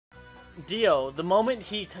Dio, the moment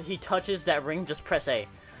he touches that ring, just press A.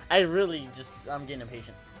 I'm getting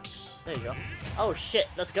impatient. There you go. Oh shit,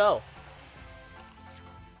 let's go.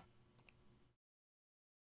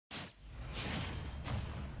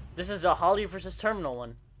 This is a Holly versus Terminal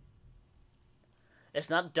one. It's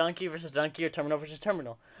not Donkey versus Donkey or Terminal versus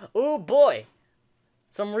Terminal. Oh boy!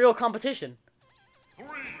 Some real competition.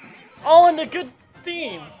 All in a good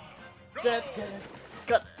theme!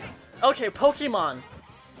 Okay, Pokemon.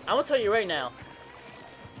 I'm gonna tell you right now.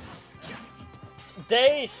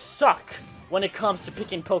 They suck when it comes to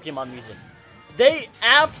picking Pokemon music. They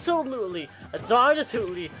absolutely,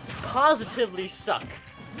 darnately, positively suck.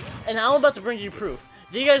 And I'm about to bring you proof.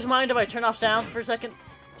 Do you guys mind if I turn off sound for a second?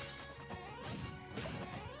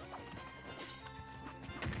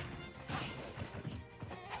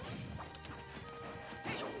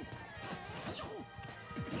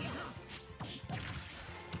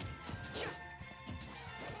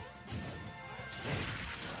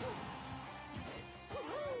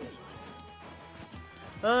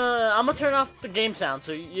 I'm gonna turn off the game sound,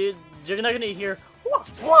 so you're not gonna hear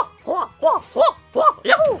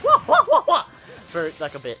for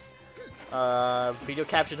like a bit. Video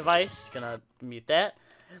capture device, gonna mute that.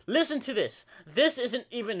 Listen to this. This isn't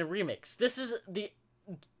even a remix. This is the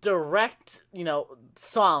direct,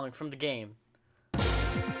 song from the game.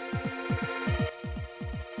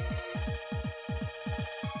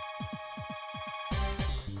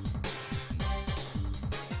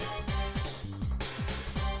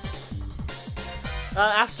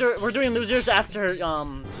 We're doing losers after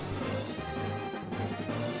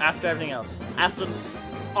everything else. After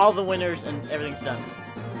all the winners and everything's done.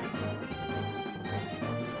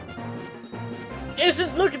 It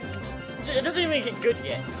doesn't even get good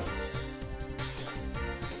yet.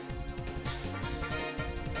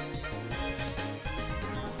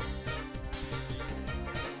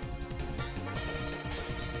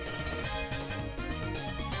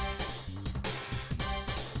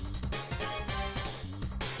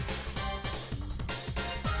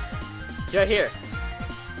 Right here.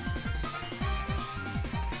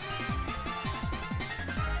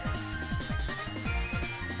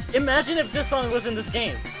 Imagine if this song was in this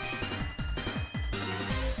game.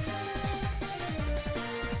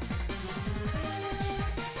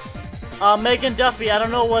 Megan Duffy, I don't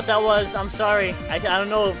know what that was. I'm sorry. I don't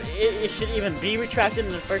know if it should even be retracted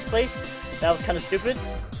in the first place. That was kind of stupid.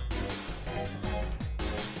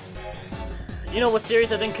 You know what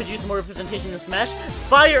series I think could use more representation in Smash?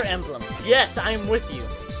 Fire Emblem! Yes, I'm with you.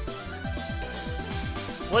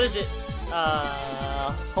 What is it?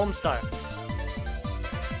 Homestar.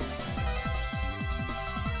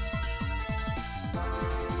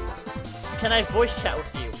 Can I voice chat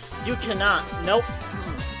with you? You cannot. Nope.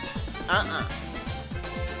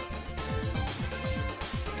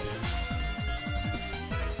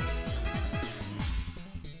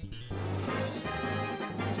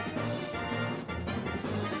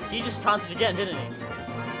 He just taunted again, didn't he?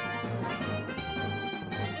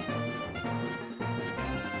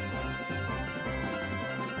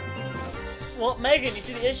 Well, Megan, you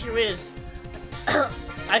see, the issue is,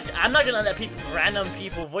 I'm not gonna let random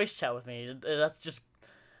people voice chat with me. That's just,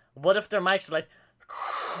 what if their mics are like,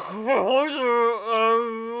 hi there,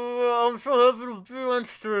 I'm so happy to be on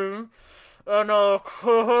stream, and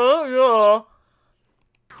yeah.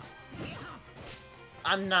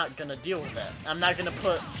 I'm not gonna deal with that. I'm not gonna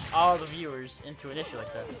put all the viewers into an issue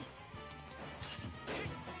like that.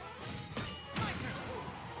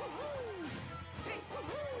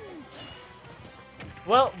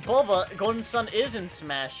 Well, Bulba, Golden Sun is in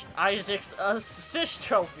Smash. Isaac's assist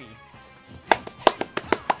trophy.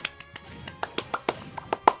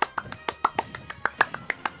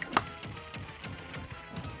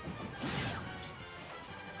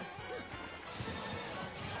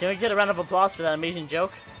 Can we get a round of applause for that amazing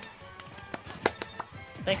joke?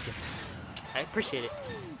 Thank you. I appreciate it.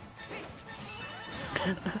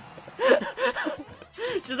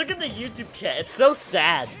 Just look at the YouTube chat. It's so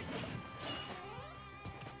sad.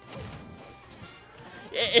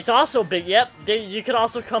 It's also big. Yep. You could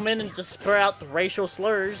also come in and just spur out the racial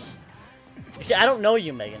slurs. You see, I don't know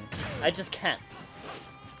you, Megan. I just can't.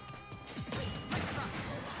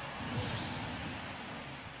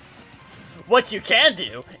 What you can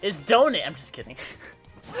do is donate. I'm just kidding.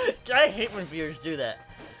 I hate when viewers do that.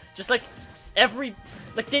 Just like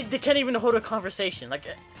they can't even hold a conversation. Like,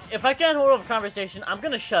 if I can't hold a conversation, I'm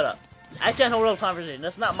gonna shut up. I can't hold a conversation.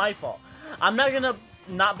 That's not my fault. I'm not gonna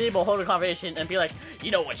not be able to hold a conversation and be like,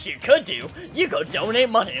 you know what you could do? You go donate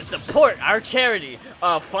money and support our charity,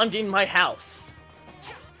 funding my house.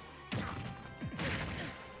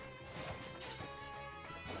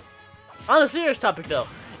 On a serious topic though,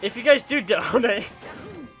 if you guys do donate,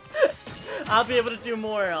 I'll be able to do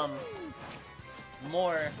more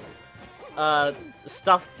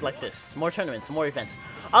stuff like this, more tournaments, more events.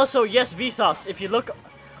 Also, yes, Vsauce, if you look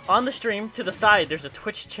on the stream to the side, there's a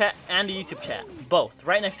Twitch chat and a YouTube chat, both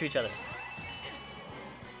right next to each other.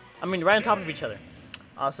 I mean, right on top of each other.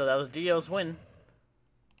 Also, that was Dio's win.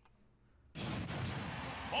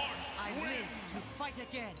 I live to fight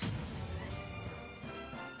again.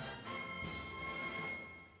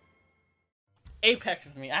 Apex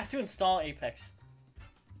with me. I have to install Apex.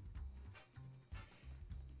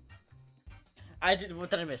 I did. What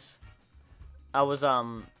did I miss? I was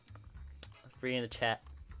reading the chat.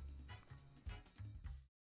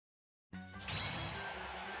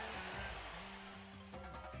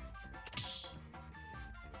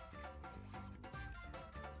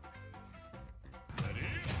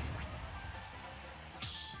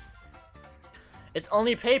 It's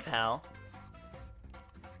only PayPal.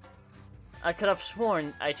 I could have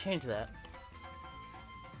sworn I changed that.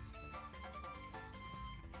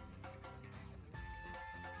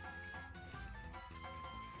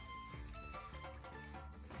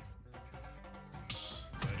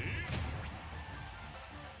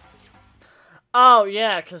 Oh,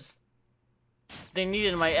 yeah, because they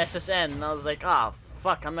needed my SSN, and I was like, ah, oh,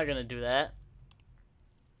 fuck, I'm not gonna do that.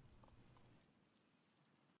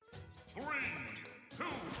 3, 2,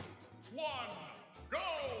 1, go!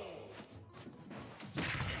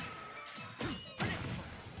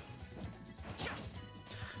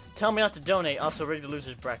 Tell me not to donate, also rig the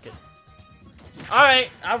loser's bracket. Alright,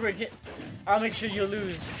 I'll rig it. I'll make sure you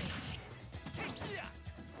lose.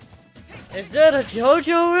 Is that a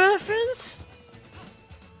JoJo reference?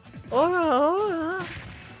 Oh.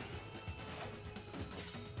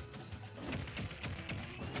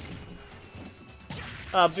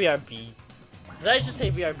 BRB. Did I just say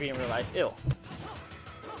BRB in real life? Ew.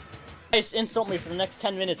 Guys, insult me for the next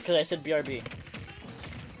 10 minutes because I said BRB.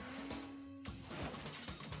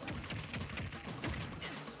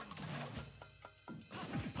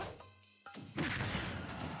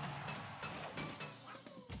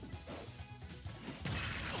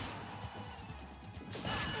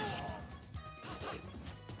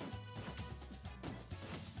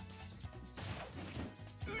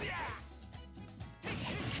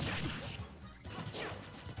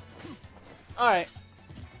 Alright.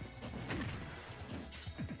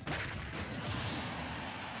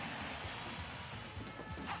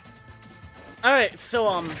 Alright, so,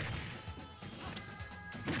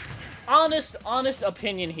 honest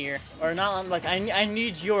opinion here. Or not, like, I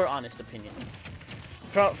need your honest opinion.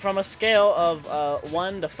 From a scale of,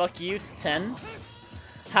 1 to fuck you to 10,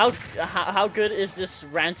 how good is this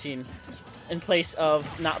ranting in place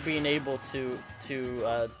of not being able to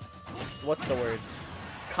what's the word?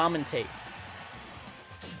 Commentate.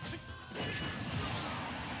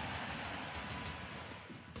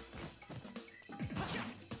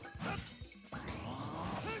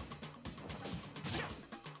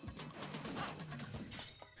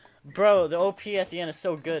 Bro, the OP at the end is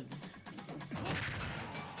so good.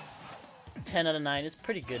 10 out of 9, it's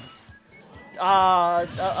pretty good.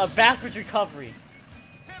 A backwards recovery.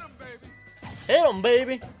 Hit him,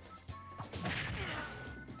 baby!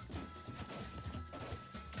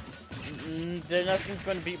 Nothing's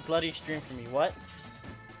gonna beat Bloody Stream for me. What?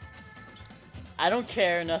 I don't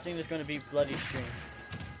care, nothing is gonna beat Bloody Stream.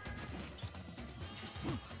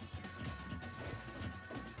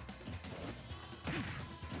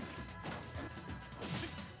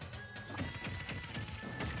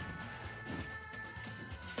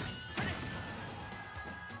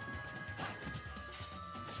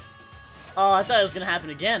 Oh, I thought it was gonna happen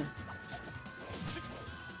again.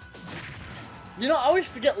 You know, I always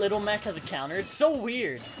forget Little Mac has a counter. It's so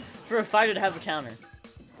weird for a fighter to have a counter.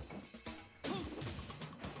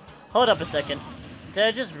 Hold up a second. Did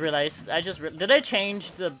I just realize? Did I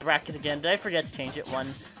change the bracket again? Did I forget to change it? 1,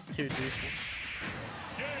 2, 3,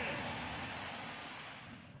 4,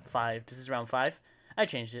 5. This is round 5. I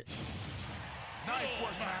changed it.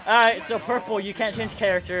 Alright, so Purple, you can't change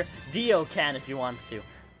character. Dio can if he wants to.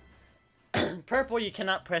 Purple, you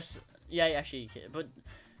cannot press... Yeah, actually you can, but...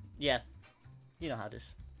 Yeah. You know how it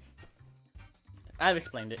is. I've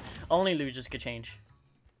explained it. Only losers could change.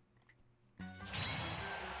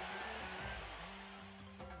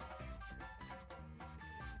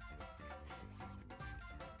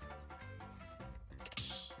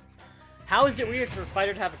 How is it weird for a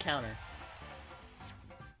fighter to have a counter?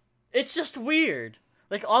 It's just weird.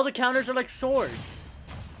 Like, all the counters are like swords.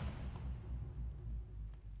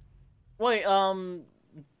 Wait,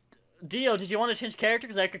 Dio, did you want to change character?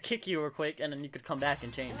 Because I could kick you real quick, and then you could come back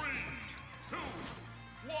and change. 3, 2,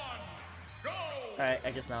 1, go! Alright,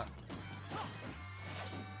 I guess not.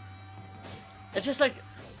 It's just like...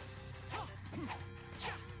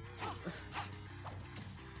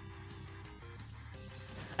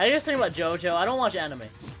 I just think about JoJo. I don't watch anime.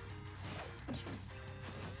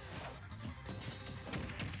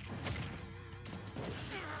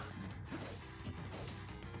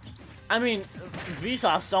 I mean,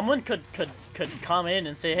 Vsauce, someone could come in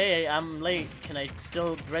and say, "Hey, I'm late. Can I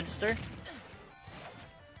still register?"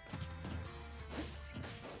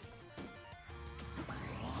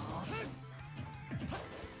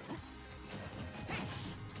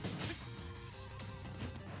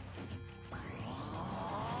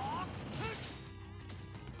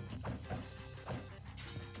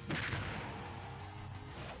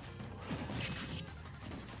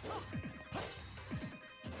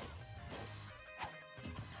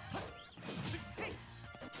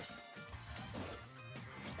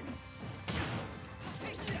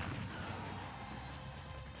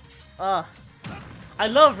 I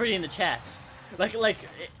love reading the chats. Like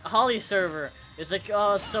Holly's server is like,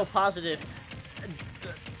 oh, it's so positive.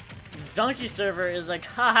 Donkey server is like,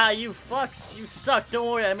 haha, you fucks, you suck. Don't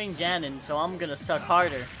worry, I mean Ganon, so I'm gonna suck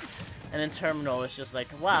harder. And then Terminal is just like,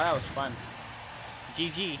 wow, that was fun.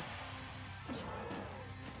 GG.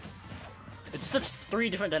 It's such 3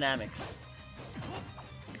 different dynamics.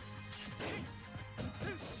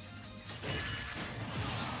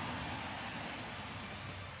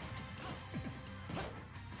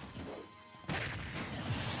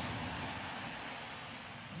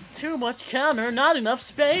 Too much counter, not enough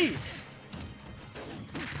space.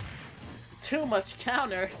 Too much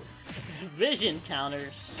counter, vision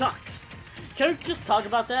counter sucks. Can we just talk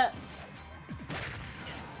about that?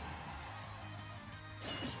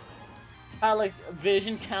 How like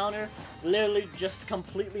vision counter literally just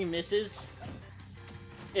completely misses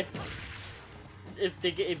if you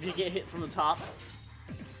get hit from the top.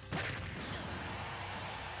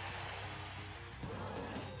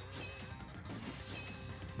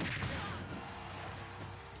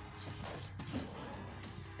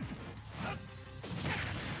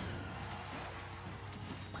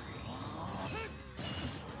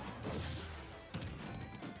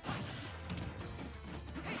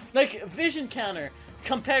 Like, vision counter,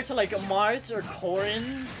 compared to, like, Marth or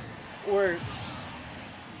Corins, or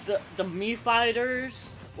the Mii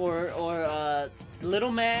Fighters, or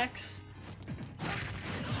Little Max.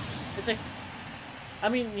 It's like, I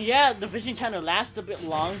mean, yeah, the vision counter lasts a bit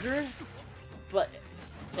longer, but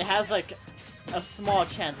it has, like, a small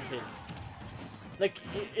chance of hitting. Like,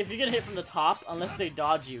 if you get hit from the top, unless they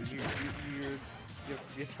dodge you,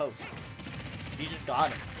 you're toast. You just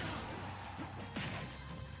got him.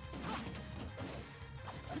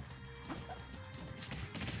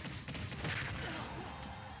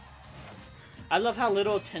 I love how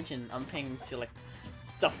little attention I'm paying to, like,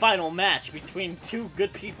 the final match between 2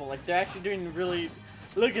 good people. Like, they're actually doing really...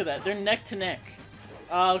 Look at that. They're neck to neck.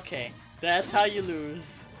 Okay. That's how you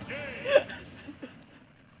lose.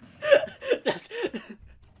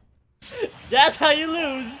 That's how you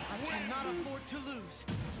lose. I cannot afford to lose.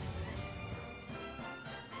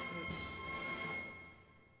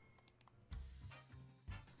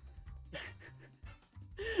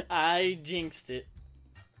 I jinxed it.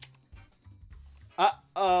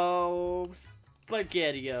 Uh-oh.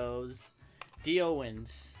 SpaghettiOs. Dio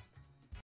wins.